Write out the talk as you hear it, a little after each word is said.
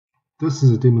This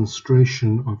is a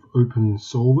demonstration of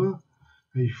OpenSolver,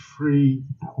 a free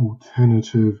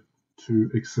alternative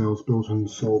to Excel's built-in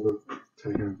solver,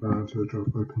 taking advantage of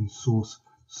open source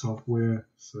software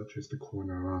such as the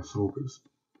CoinOR solvers.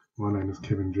 My name is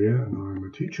Kevin Gere and I am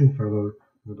a teaching fellow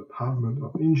in the Department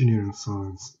of Engineering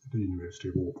Science at the University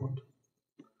of Auckland.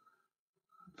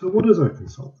 So what is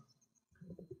OpenSolver?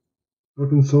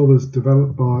 OpenSolver is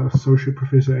developed by Associate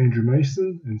Professor Andrew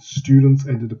Mason and students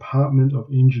at the Department of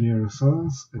Engineering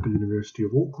Science at the University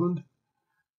of Auckland.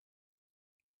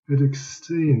 It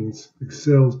extends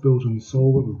Excel's built-in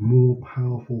solver with more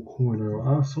powerful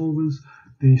CoinOR solvers.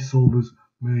 These solvers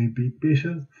may be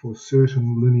better for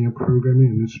certain linear programming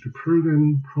and distributed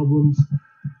programming problems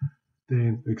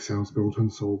than Excel's built-in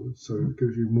solvers, so it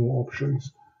gives you more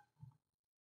options.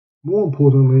 More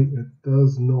importantly, it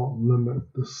does not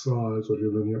limit the size of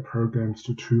your linear programs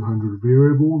to 200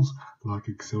 variables like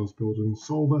Excel's built-in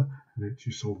solver, and lets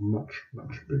you solve much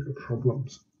bigger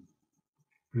problems.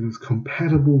 It is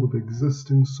compatible with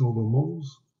existing solver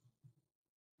models.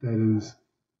 That is,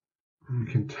 you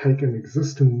can take an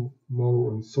existing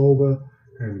model in solver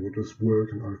and it will just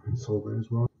work in OpenSolver as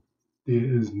well.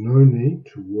 There is no need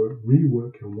to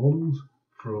rework your models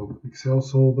from Excel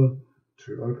solver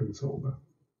to OpenSolver,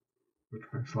 which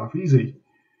makes life easy.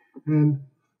 And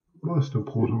most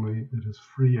importantly, it is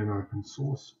free and open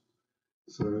source.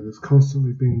 So it is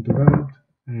constantly being developed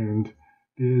and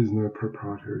there is no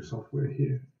proprietary software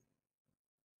here.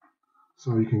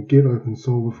 So you can get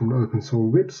OpenSolver from the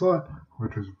OpenSolver website,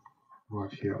 which is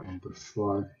right here on the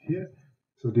slide here.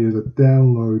 So there's a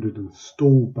download and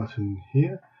install button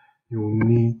here. You'll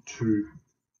need to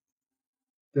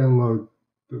download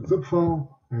the zip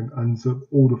file and unzip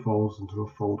all the files into a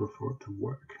folder for it to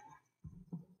work.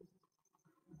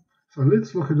 So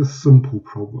let's look at a simple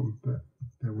problem that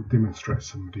will demonstrate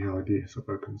some of the ideas of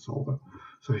OpenSolver.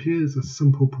 So here's a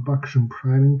simple production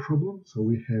planning problem. So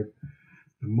we have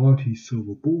the Mighty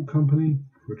Silver Ball Company,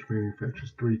 which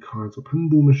manufactures 3 kinds of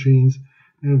pinball machines,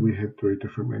 and we have 3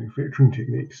 different manufacturing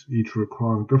techniques, each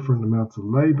requiring different amounts of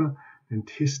labor and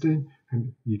testing,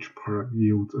 and each product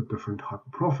yields a different type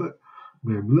of profit.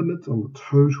 We have limits on the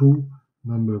total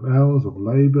number of hours of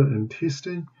labor and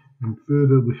testing, and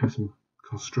further we have some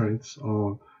constraints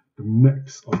on the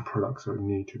mix of products that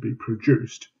need to be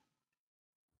produced.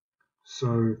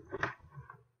 So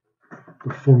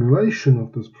the formulation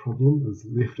of this problem is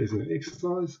left as an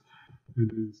exercise.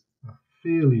 It is a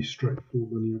fairly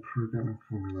straightforward linear programming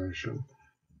formulation.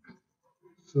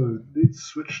 So let's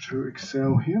switch to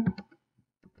Excel here.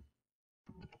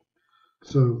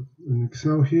 So in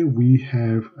Excel here we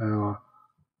have our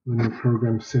linear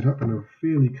program set up in a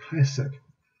fairly classic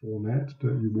format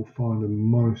that you will find in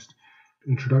most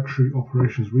introductory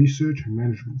operations research and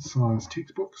management science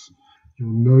textbooks.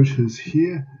 You'll notice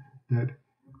here that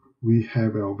we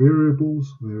have our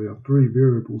variables. We have our 3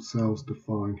 variable cells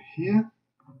defined here.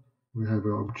 We have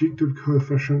our objective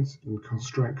coefficients and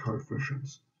constraint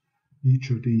coefficients.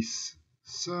 Each of these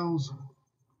cells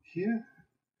here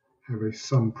have a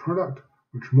sum product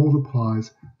which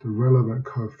multiplies the relevant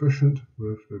coefficient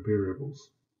with the variables.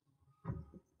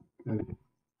 And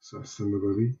so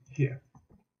similarly here,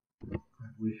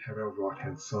 we have our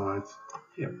right-hand sides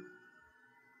here.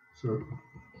 So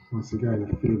once again,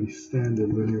 a fairly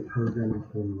standard linear programming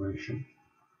formulation.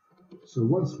 So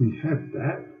once we have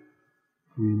that,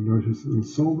 we notice in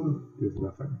Solver there's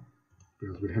nothing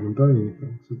because we haven't done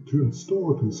anything. So to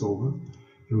install OpenSolver,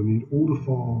 you'll need all the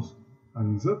files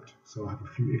unzipped. So I have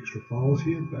a few extra files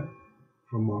here that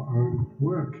from my own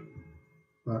work.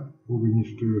 But what we need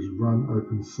to do is run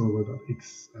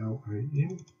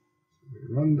opensolver.xlam. So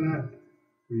we run that.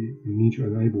 We need to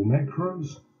enable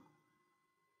macros.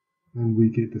 And we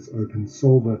get this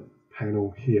OpenSolver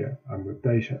panel here under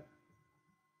data.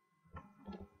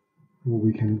 What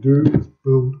we can do is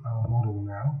build our model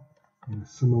now in a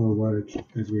similar way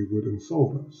as we would in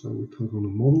Solver. So we click on the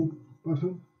model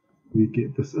button, we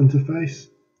get this interface,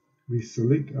 we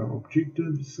select our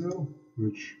objective cell,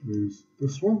 which is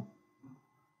this one,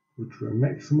 which we're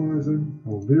maximizing.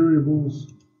 Our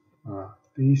variables are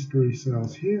these 3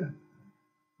 cells here.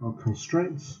 Our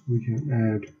constraints, we can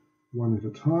add one at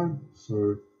a time.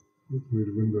 So let's move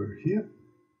the window here.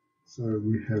 So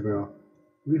we have our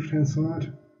left-hand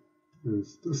side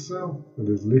is this cell that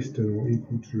is less than or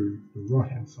equal to the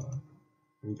right-hand side,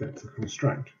 and that's a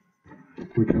constraint.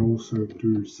 We can also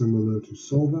do similar to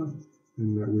Solver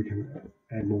in that we can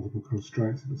add multiple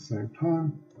constraints at the same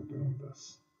time by doing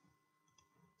this.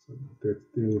 So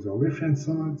there's our left-hand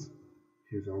sides,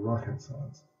 here's our right-hand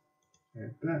sides.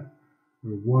 Add that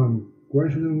with one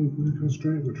greater than the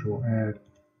constraint, which we'll add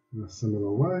in a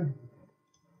similar way.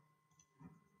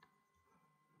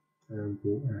 and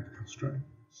we'll add a constraint.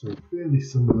 So fairly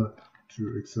similar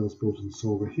to Excel's built-in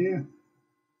solver here.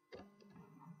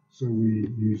 So we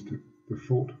use the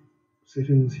default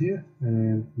settings here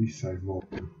and we save model.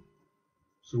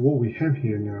 So what we have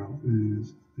here now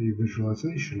is a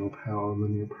visualization of how our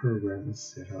linear program is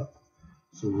set up.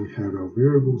 So we have our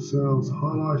variable cells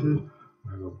highlighted,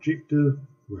 we have our objective,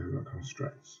 we have our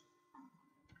constraints.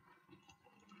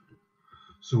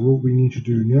 So what we need to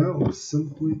do now is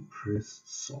simply press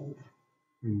solve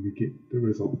and we get the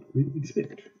result we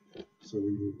expect. So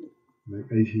we will make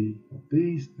 80 of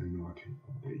these and 90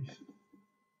 of these.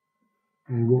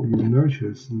 And what you'll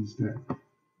notice is that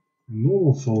in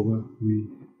normal solver we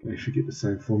actually get the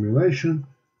same formulation,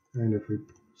 and if we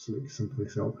select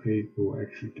simplex LP we'll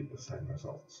actually get the same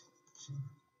results. So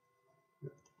yeah,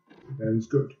 that is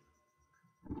good.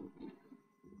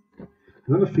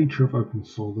 Another feature of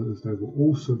OpenSolver is they will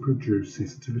also produce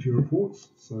sensitivity reports.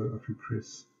 So if you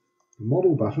press the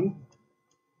model button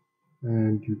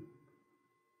and you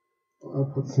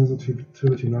output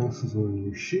sensitivity analysis on a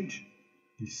new sheet,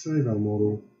 we save our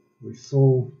model, we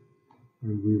solve,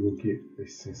 and we will get a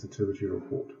sensitivity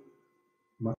report,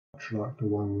 much like the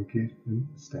one we get in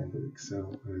standard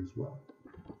Excel as well.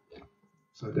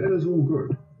 So that is all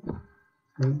good.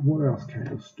 And what else can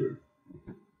this do?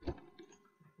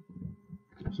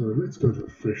 So let's go to a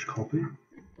fresh copy.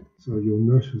 So you'll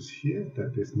notice here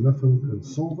that there's nothing in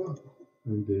Solver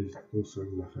and there's also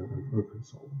nothing in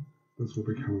OpenSolver. This will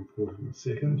become important in a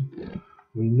second.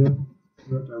 We note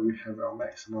that we have our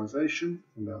maximization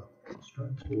and our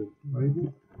constraints all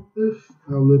labeled. If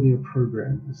our linear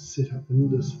program is set up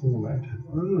in this format and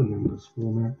only in this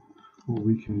format, what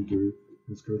we can do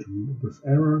is go to this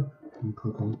arrow and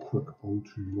click on Quick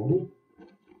All-To Model.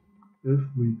 If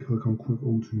we click on Quick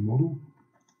All-To Model,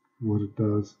 what it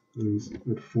does is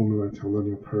it formulates our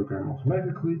linear program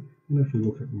automatically, and if we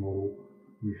look at the model,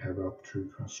 we have our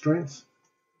two constraints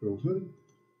built in,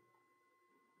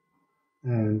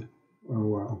 and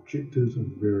our objectives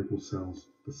and variable cells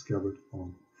discovered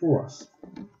on for us.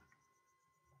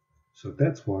 So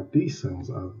that's why these cells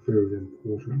are very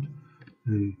important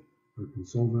in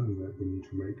OpenSolver, and that we need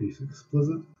to make these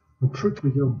explicit. The trick we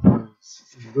applies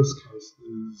in this case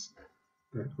is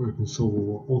that OpenSolver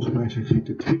will automatically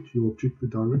detect your objective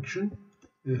direction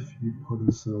if you put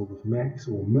a cell with max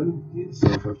or min here. So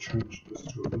if I change this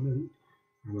to a min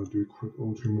and I do Quick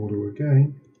All-To Model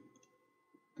again,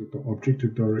 the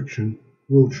objective direction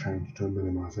will change to a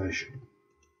minimization.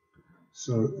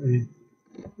 So a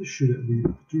issue that we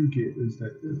do get is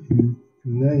that if you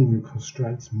name your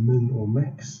constraints min or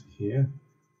max here,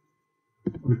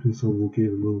 OpenSolver will get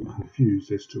a little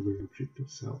confused as to where the objective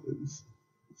cell is.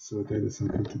 So that is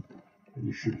something that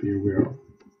you should be aware of.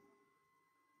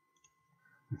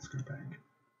 Let's go back.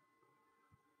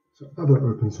 So other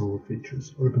OpenSolver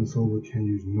features. OpenSolver can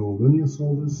use nonlinear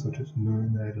solvers such as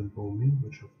Nomad and Volney,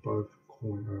 which are both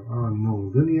are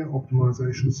nonlinear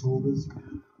optimization solvers,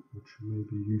 which may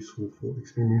be useful for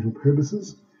experimental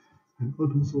purposes. And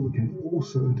OpenSolver can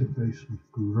also interface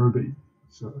with Gurobi.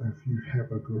 So if you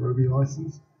have a Gurobi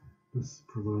license, this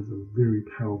provides a very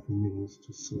powerful means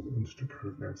to solve integer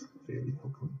programs fairly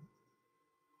quickly.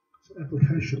 So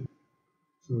application.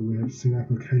 So we have seen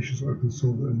applications of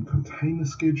OpenSolver in container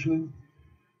scheduling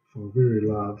for a very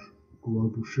large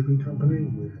global shipping company.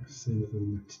 We have seen it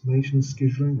in maintenance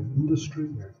scheduling in industry.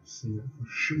 We have seen it for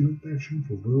shipment batching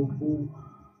for Whirlpool,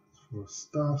 for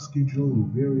staff scheduling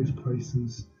in various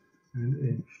places. And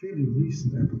a fairly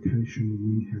recent application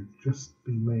we have just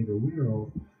been made aware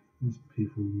of is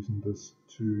people using this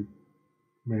to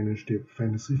manage their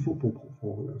fantasy football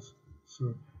portfolios.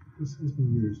 So this has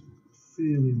been used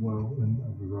fairly well in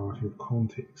a variety of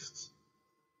contexts.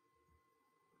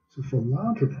 So for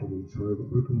larger problems, however,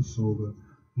 OpenSolver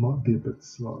might be a bit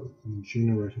slow in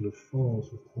generating the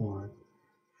files required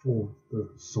for the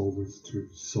solvers to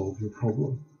solve your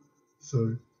problem.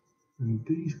 So in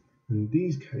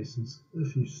these cases,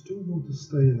 if you still want to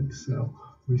stay in Excel,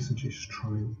 we suggest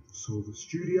trying Solver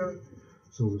Studio.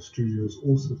 Solver Studio is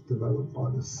also developed by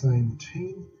the same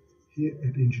team here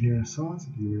at Engineering Science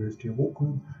at the University of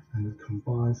Auckland, and it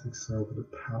combines Excel with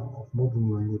the power of modeling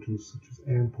languages such as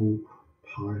Ample,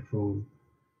 Python,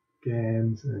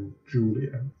 GAMS, and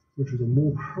Julia, which is a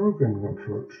more programming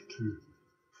approach to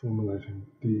formulating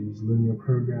these linear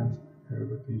programs.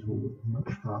 However, these will work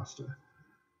much faster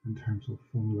in terms of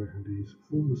formulating these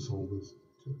for the solvers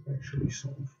to actually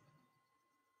solve.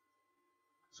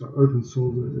 So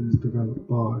OpenSolver is developed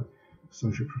by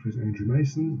Associate Professor Andrew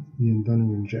Mason, Ian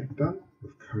Dunning and Jack Dunn,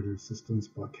 with coding assistance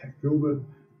by Kat Gilbert,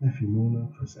 Matthew Milner,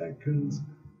 Chris Atkins,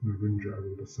 Marinja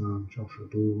Arubasan, Joshua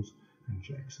Dawes, and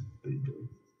Jackson Beagley.